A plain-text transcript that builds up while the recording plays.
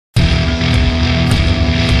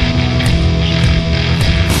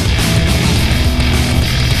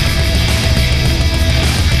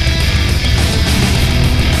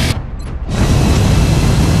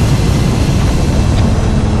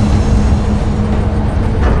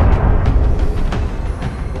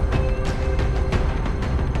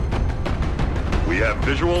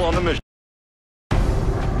still on the mission.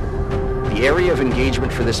 The area of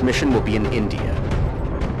engagement for this mission will be in India.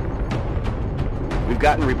 We've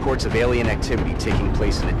gotten reports of alien activity taking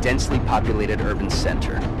place in a densely populated urban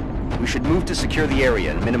center. We should move to secure the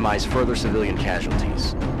area and minimize further civilian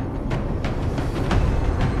casualties.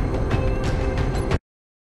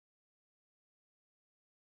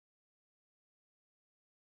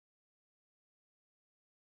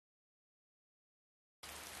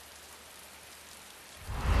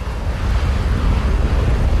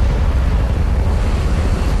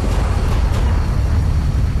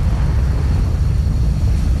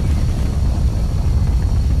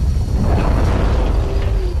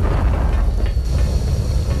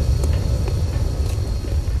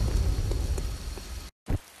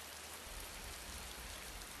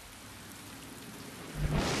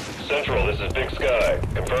 Central, this is Big Sky.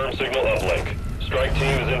 Confirm signal uplink. Strike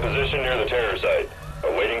team is in position near the terror site.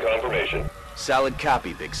 Awaiting confirmation. Solid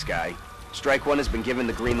copy, Big Sky. Strike 1 has been given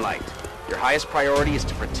the green light. Your highest priority is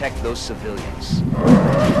to protect those civilians.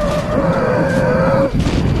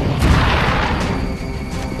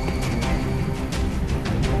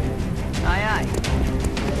 Aye, aye.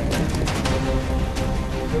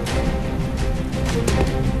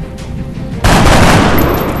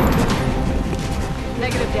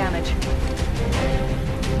 Negative damage.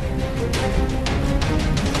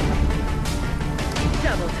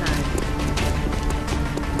 Double time.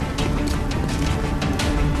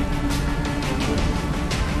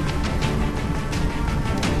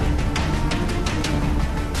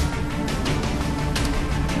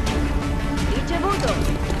 Ricevuto.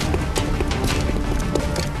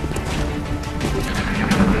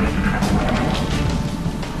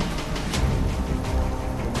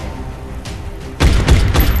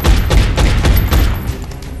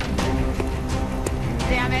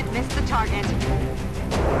 Damn it, missed the target.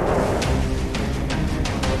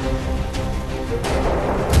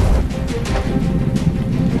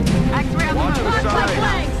 X-ray on the move. Mark my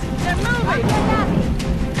flanks! They're moving!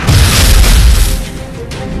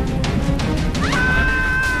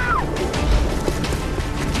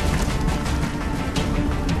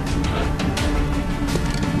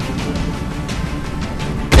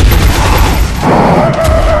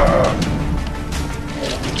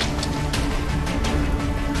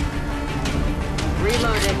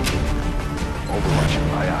 Reloading. Overwatch,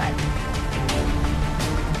 aye, aye.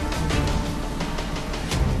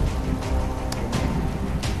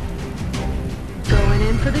 Going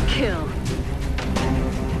in for the kill.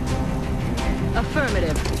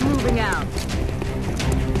 Affirmative. Moving out.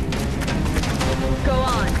 Go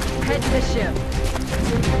on. Head to the ship.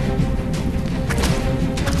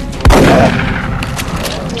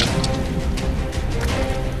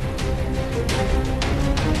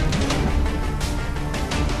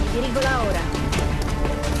 Dirigo la ora.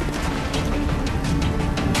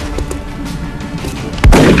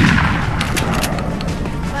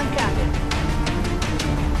 Mancate.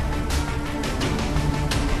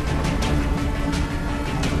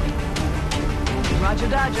 Roger,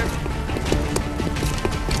 Dodger.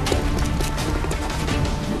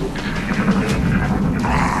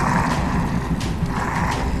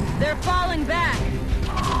 They're falling back.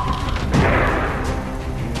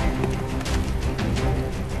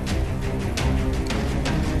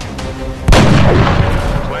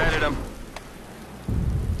 Planted him.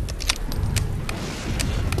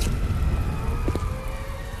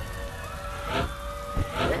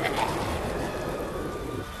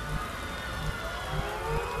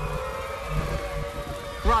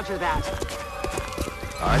 Roger that.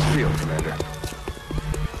 Eyes peeled, Commander.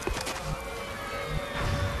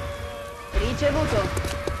 Ricevuto.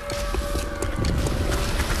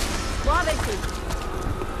 Muoviti.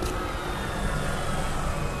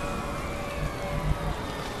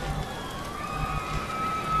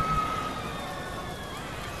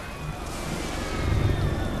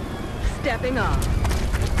 Stepping off.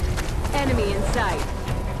 Enemy in sight.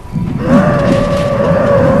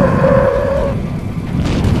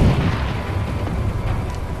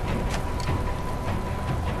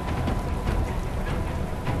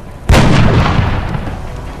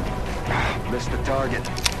 Missed the target.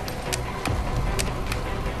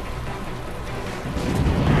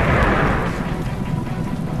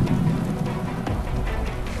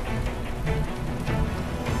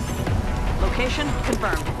 Location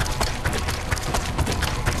confirmed.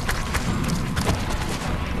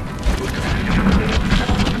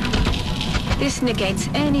 This negates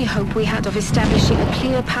any hope we had of establishing a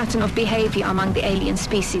clear pattern of behavior among the alien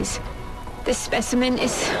species. This specimen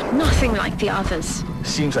is nothing like the others.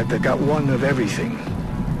 Seems like they've got one of everything.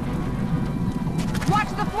 Watch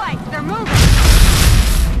the flank! They're moving!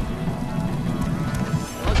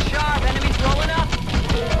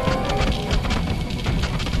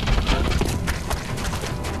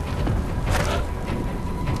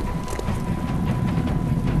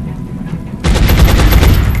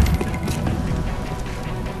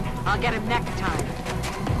 get him next time.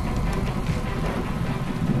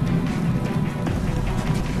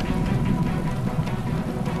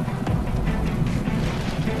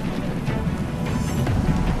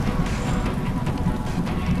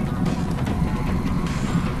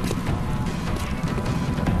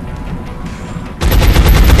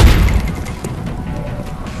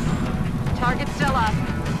 Target's still up.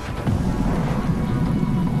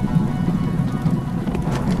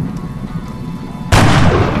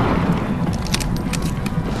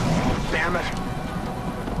 Damn it.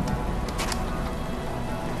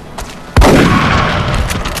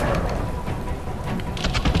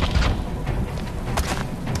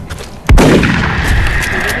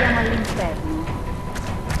 Vediamo all'interno.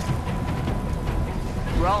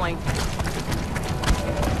 Rolling.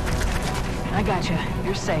 I gotcha.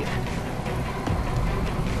 You're safe.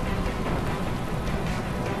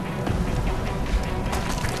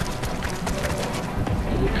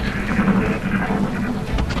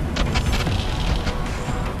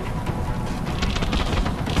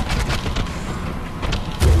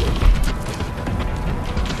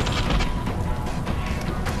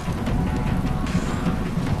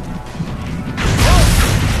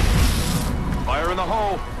 Fire in the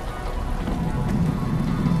hole.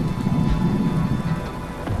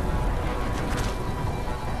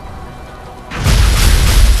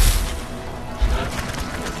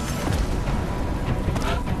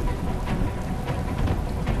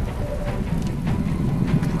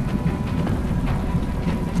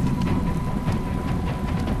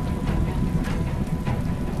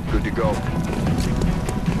 Good to go.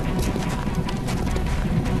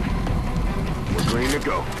 We're green to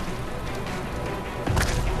go.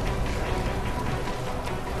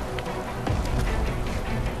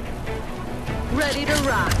 Ready to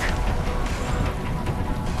rock.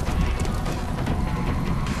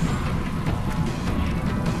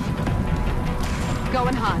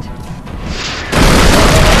 Going hot.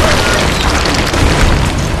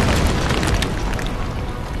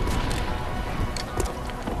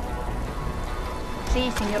 Sì,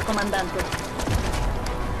 signor comandante.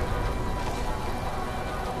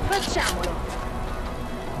 Facciamolo.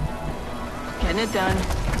 Getting it done.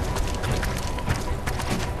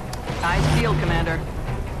 Eyes peeled, Commander.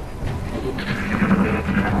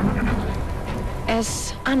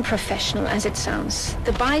 As unprofessional as it sounds,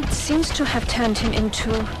 the bite seems to have turned him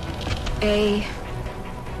into a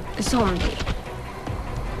zombie.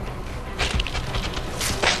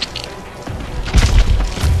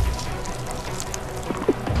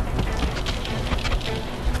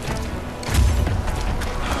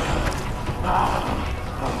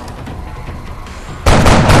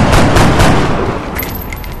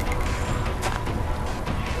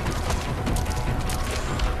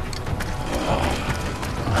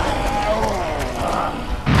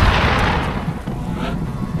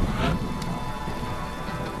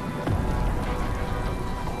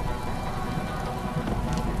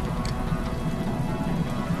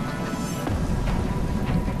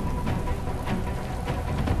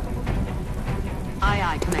 Aye,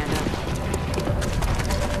 aye, Commander.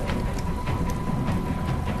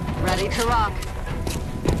 Ready to rock.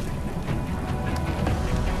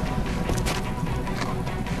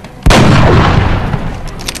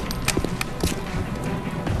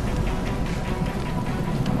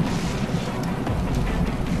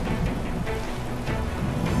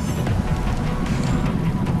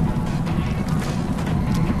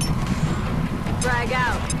 Drag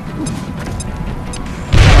out.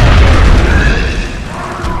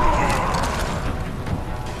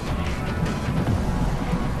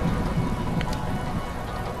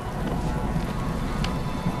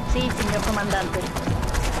 Sí, señor comandante.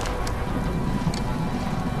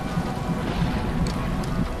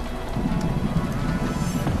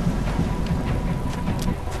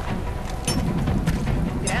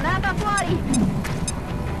 Granata fuori!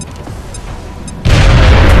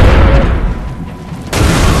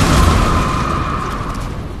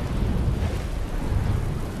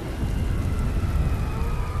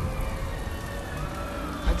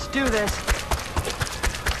 Let's do this.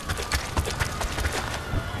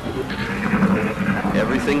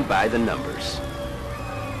 Everything by the numbers.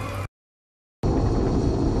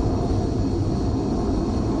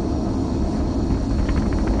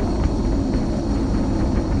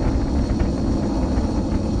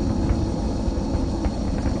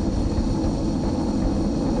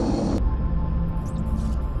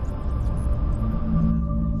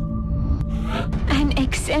 An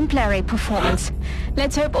exemplary performance.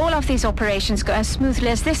 Let's hope all of these operations go as smoothly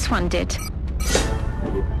as this one did.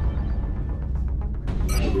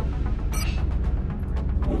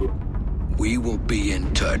 We will be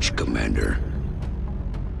in touch, Commander.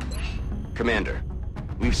 Commander,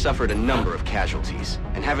 we've suffered a number of casualties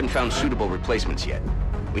and haven't found suitable replacements yet.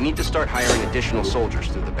 We need to start hiring additional soldiers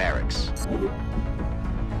through the barracks.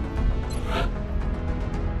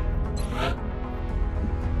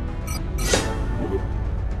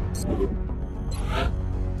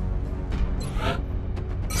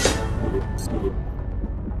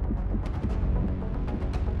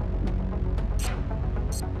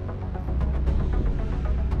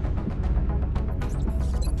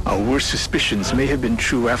 Our worst suspicions may have been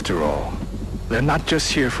true after all. They're not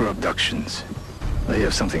just here for abductions. They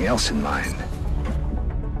have something else in mind.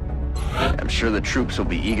 I'm sure the troops will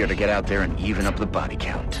be eager to get out there and even up the body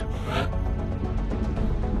count.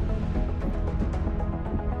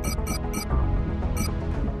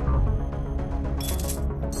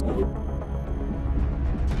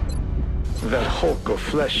 That hulk of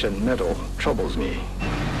flesh and metal troubles me.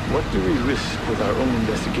 What do we risk with our own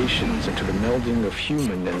investigations into the melding of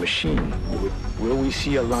human and machine? Will we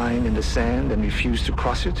see a line in the sand and refuse to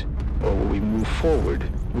cross it? Or will we move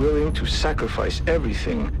forward, willing to sacrifice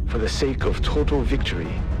everything for the sake of total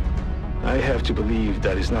victory? I have to believe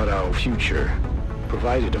that is not our future,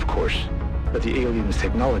 provided, of course, that the aliens'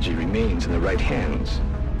 technology remains in the right hands.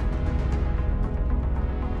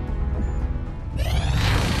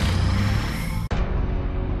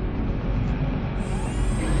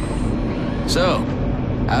 So,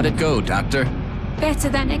 how'd it go, Doctor? Better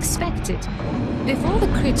than expected. Before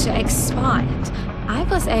the creature expired, I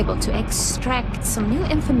was able to extract some new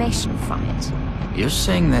information from it. You're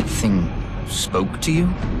saying that thing spoke to you?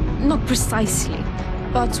 Not precisely,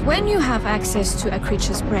 but when you have access to a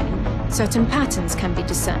creature's brain, certain patterns can be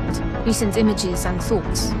discerned, recent images and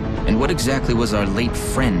thoughts. And what exactly was our late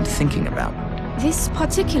friend thinking about? This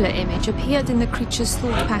particular image appeared in the creature's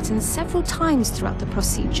thought patterns several times throughout the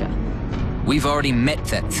procedure. We've already met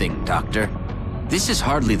that thing, Doctor. This is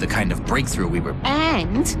hardly the kind of breakthrough we were...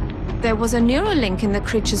 And there was a neural link in the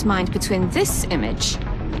creature's mind between this image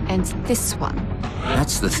and this one.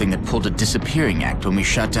 That's the thing that pulled a disappearing act when we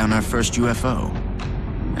shot down our first UFO.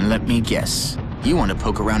 And let me guess, you want to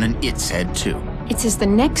poke around in its head too. It is the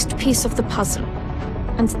next piece of the puzzle.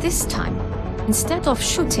 And this time, instead of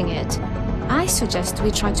shooting it, I suggest we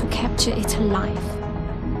try to capture it alive.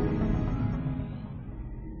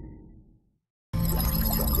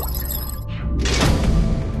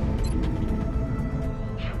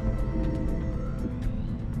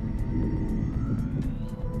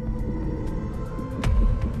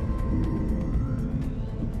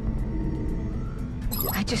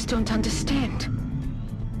 I just don't understand.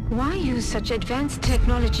 Why use such advanced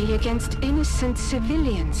technology against innocent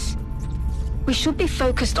civilians? We should be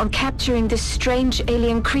focused on capturing this strange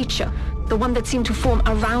alien creature, the one that seemed to form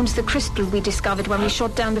around the crystal we discovered when we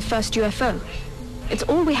shot down the first UFO. It's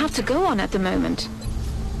all we have to go on at the moment.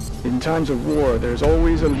 In times of war, there's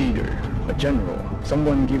always a leader, a general,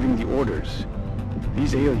 someone giving the orders.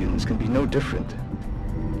 These aliens can be no different.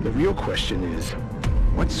 The real question is,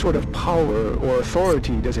 what sort of power or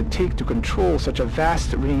authority does it take to control such a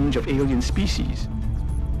vast range of alien species?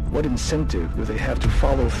 What incentive do they have to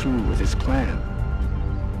follow through with this plan?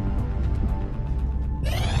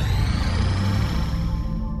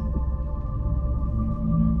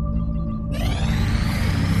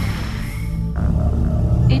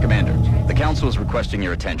 Commander, the Council is requesting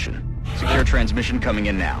your attention. Secure transmission coming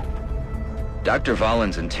in now. Dr.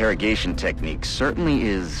 Valen's interrogation technique certainly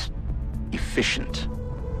is efficient.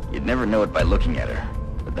 You'd never know it by looking at her,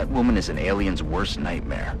 but that woman is an alien's worst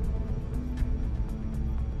nightmare.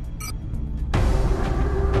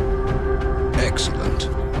 Excellent.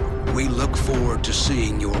 We look forward to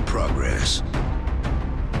seeing your progress.